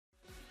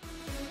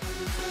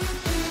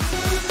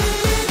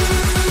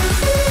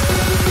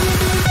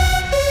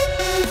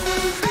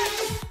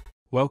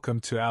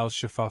Welcome to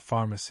Al-shifa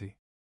Pharmacy.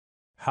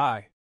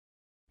 Hi.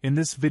 In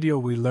this video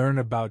we learn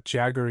about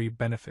Jaggery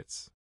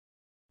benefits.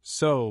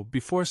 So,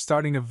 before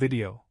starting a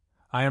video,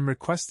 I am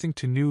requesting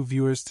to new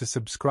viewers to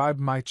subscribe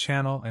my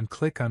channel and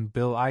click on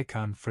bell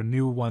icon for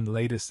new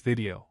latest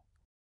video.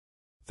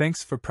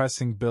 Thanks for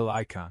pressing bell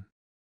icon.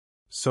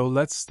 So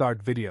let's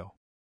start video.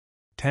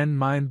 10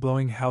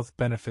 mind-blowing health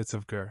benefits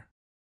of Gurr.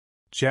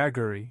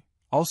 Jaggery,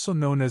 also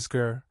known as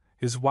Gurr,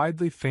 is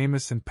widely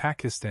famous in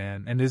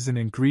Pakistan and is an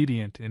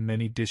ingredient in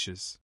many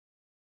dishes.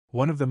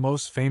 One of the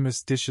most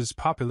famous dishes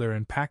popular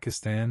in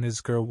Pakistan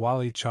is Gurr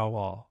wali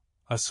chawal,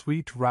 a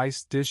sweet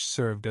rice dish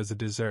served as a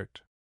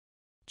dessert.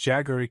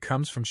 Jaggery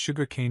comes from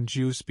sugarcane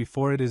juice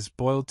before it is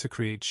boiled to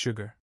create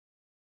sugar.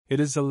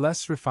 It is a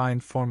less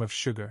refined form of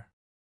sugar.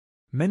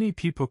 Many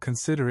people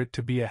consider it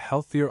to be a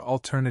healthier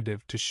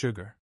alternative to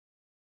sugar.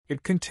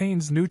 It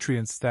contains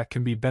nutrients that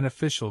can be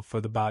beneficial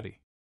for the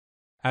body.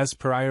 As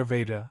per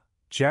Ayurveda,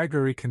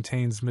 Jaggery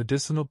contains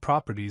medicinal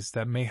properties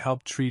that may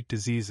help treat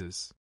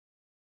diseases.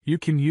 You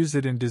can use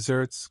it in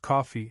desserts,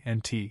 coffee,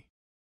 and tea.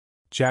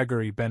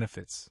 Jaggery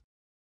benefits.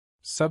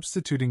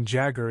 Substituting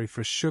jaggery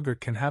for sugar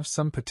can have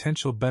some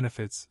potential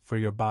benefits for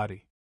your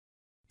body.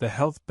 The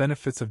health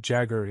benefits of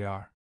jaggery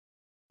are: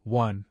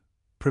 1.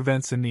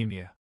 Prevents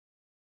anemia.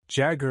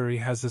 Jaggery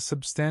has a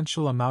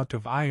substantial amount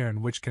of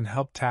iron which can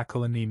help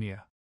tackle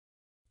anemia.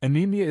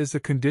 Anemia is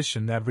a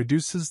condition that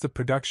reduces the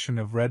production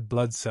of red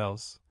blood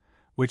cells,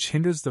 which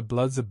hinders the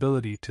blood's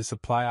ability to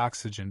supply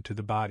oxygen to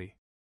the body.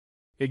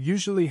 It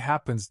usually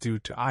happens due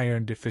to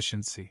iron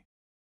deficiency.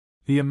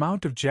 The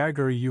amount of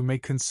jaggery you may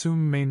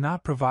consume may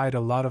not provide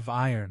a lot of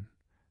iron,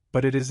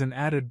 but it is an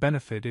added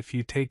benefit if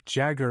you take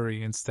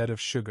jaggery instead of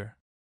sugar.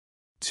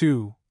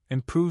 2.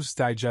 Improves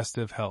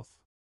digestive health.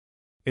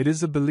 It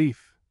is a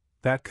belief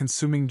that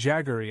consuming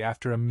jaggery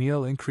after a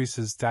meal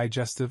increases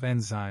digestive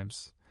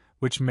enzymes,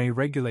 which may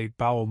regulate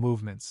bowel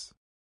movements.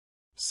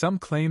 Some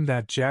claim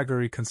that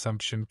jaggery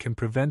consumption can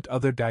prevent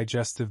other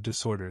digestive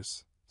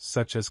disorders,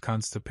 such as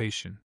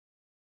constipation.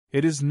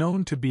 It is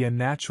known to be a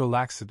natural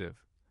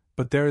laxative,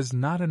 but there is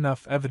not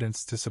enough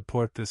evidence to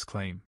support this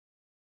claim.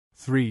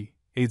 3.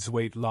 Aids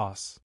weight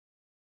loss.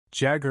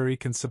 Jaggery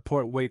can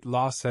support weight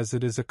loss as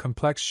it is a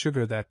complex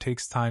sugar that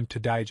takes time to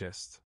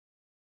digest.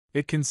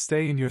 It can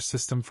stay in your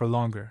system for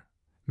longer,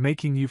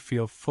 making you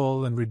feel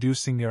full and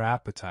reducing your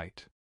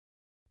appetite.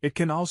 It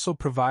can also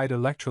provide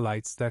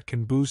electrolytes that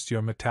can boost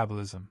your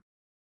metabolism.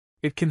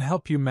 It can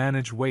help you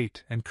manage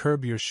weight and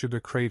curb your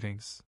sugar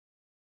cravings.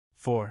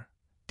 4.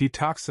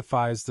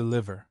 Detoxifies the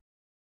liver.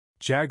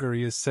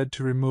 Jaggery is said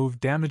to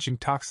remove damaging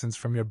toxins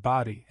from your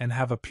body and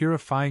have a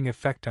purifying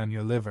effect on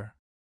your liver.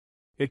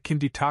 It can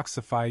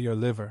detoxify your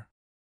liver.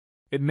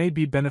 It may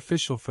be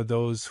beneficial for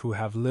those who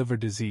have liver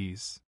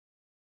disease.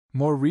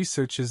 More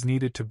research is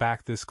needed to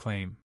back this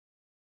claim.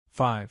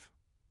 5.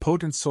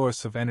 Potent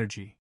source of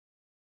energy.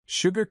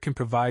 Sugar can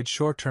provide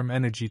short-term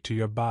energy to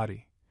your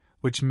body,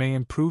 which may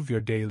improve your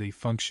daily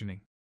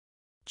functioning.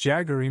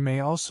 Jaggery may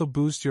also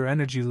boost your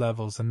energy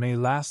levels and may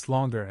last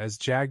longer as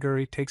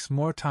jaggery takes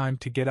more time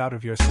to get out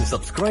of your system.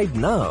 Subscribe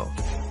now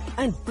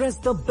and press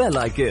the bell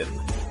icon.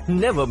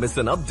 Never miss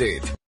an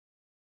update.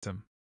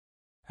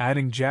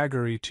 Adding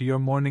jaggery to your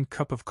morning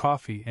cup of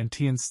coffee and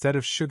tea instead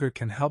of sugar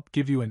can help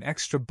give you an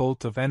extra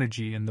bolt of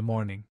energy in the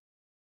morning.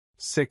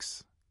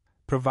 6.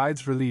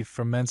 Provides relief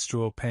from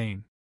menstrual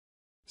pain.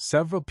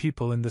 Several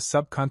people in the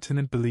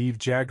subcontinent believe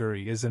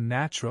jaggery is a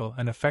natural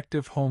and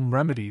effective home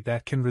remedy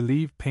that can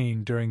relieve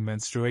pain during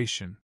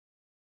menstruation.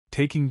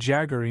 Taking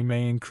jaggery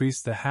may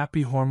increase the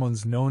happy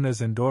hormones known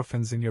as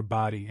endorphins in your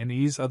body and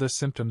ease other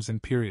symptoms in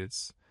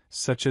periods,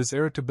 such as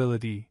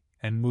irritability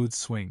and mood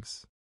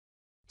swings.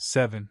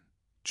 7.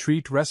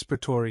 Treat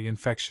respiratory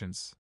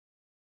infections.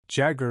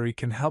 Jaggery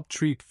can help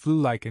treat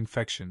flu-like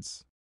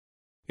infections.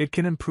 It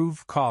can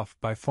improve cough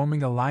by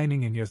forming a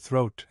lining in your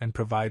throat and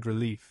provide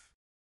relief.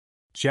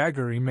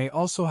 Jaggery may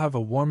also have a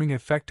warming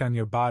effect on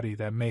your body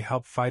that may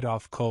help fight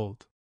off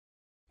cold.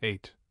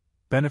 8.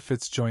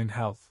 Benefits joint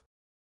health.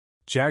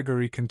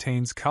 Jaggery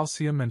contains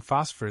calcium and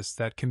phosphorus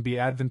that can be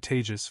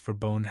advantageous for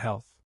bone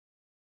health.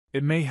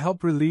 It may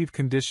help relieve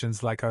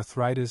conditions like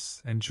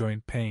arthritis and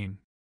joint pain.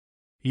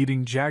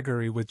 Eating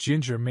jaggery with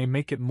ginger may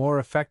make it more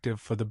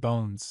effective for the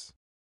bones.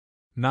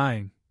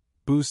 9.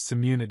 Boosts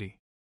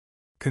immunity.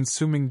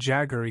 Consuming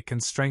jaggery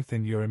can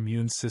strengthen your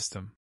immune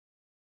system.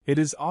 It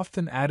is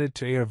often added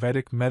to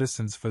Ayurvedic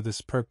medicines for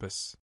this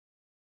purpose.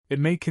 It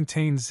may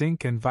contain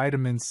zinc and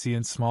vitamin C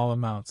in small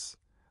amounts,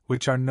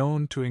 which are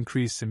known to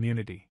increase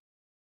immunity.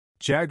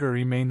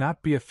 Jaggery may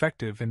not be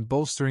effective in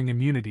bolstering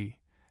immunity,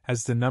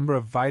 as the number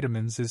of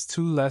vitamins is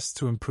too less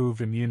to improve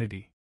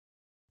immunity.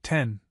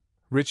 10.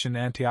 Rich in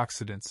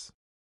antioxidants.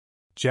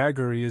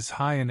 Jaggery is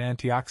high in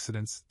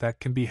antioxidants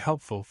that can be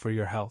helpful for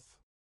your health.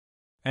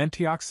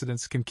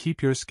 Antioxidants can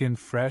keep your skin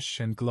fresh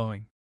and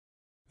glowing.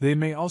 They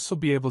may also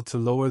be able to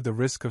lower the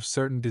risk of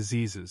certain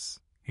diseases,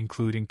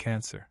 including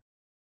cancer.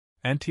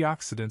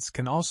 Antioxidants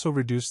can also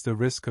reduce the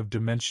risk of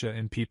dementia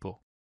in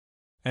people.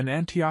 An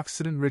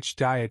antioxidant-rich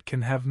diet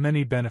can have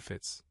many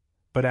benefits,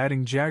 but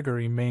adding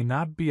jaggery may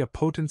not be a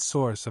potent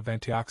source of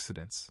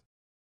antioxidants.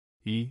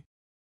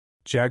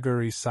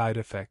 Jaggery side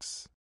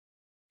effects.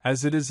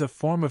 As it is a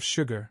form of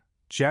sugar,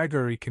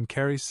 jaggery can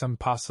carry some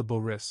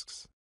possible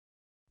risks.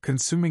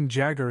 Consuming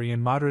jaggery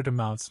in moderate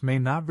amounts may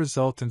not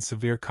result in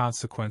severe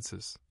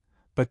consequences,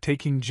 but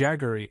taking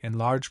jaggery in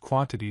large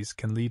quantities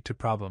can lead to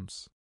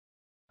problems.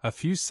 A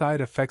few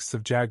side effects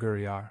of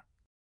jaggery are: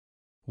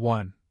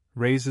 1.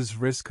 Raises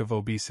risk of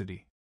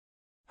obesity.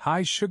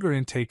 High sugar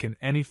intake in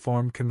any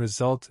form can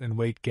result in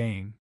weight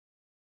gain.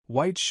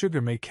 White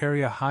sugar may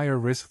carry a higher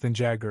risk than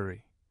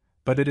jaggery,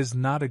 but it is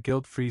not a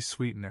guilt-free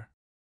sweetener.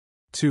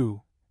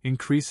 2.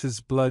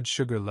 Increases blood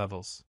sugar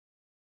levels.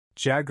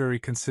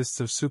 Jaggery consists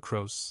of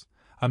sucrose,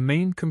 a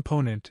main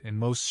component in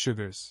most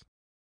sugars.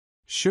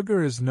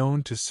 Sugar is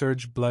known to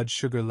surge blood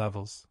sugar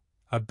levels,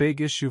 a big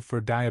issue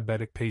for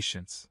diabetic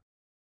patients.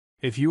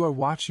 If you are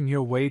watching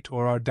your weight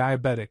or are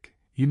diabetic,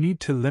 you need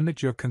to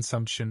limit your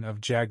consumption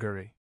of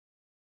jaggery.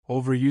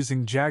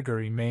 Overusing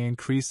jaggery may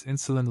increase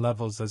insulin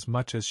levels as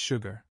much as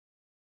sugar.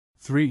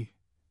 3.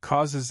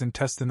 Causes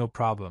intestinal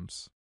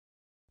problems.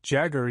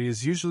 Jaggery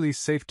is usually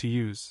safe to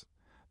use,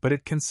 but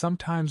it can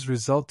sometimes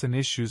result in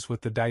issues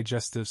with the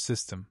digestive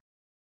system.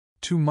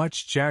 Too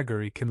much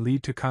jaggery can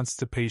lead to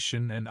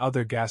constipation and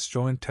other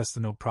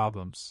gastrointestinal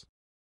problems.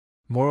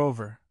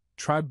 Moreover,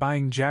 try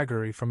buying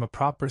jaggery from a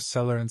proper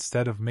seller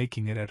instead of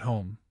making it at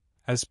home,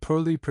 as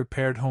poorly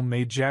prepared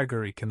homemade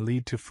jaggery can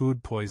lead to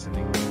food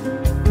poisoning.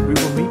 We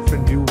will meet for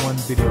new one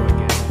video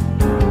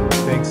again.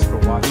 Thanks for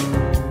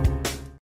watching.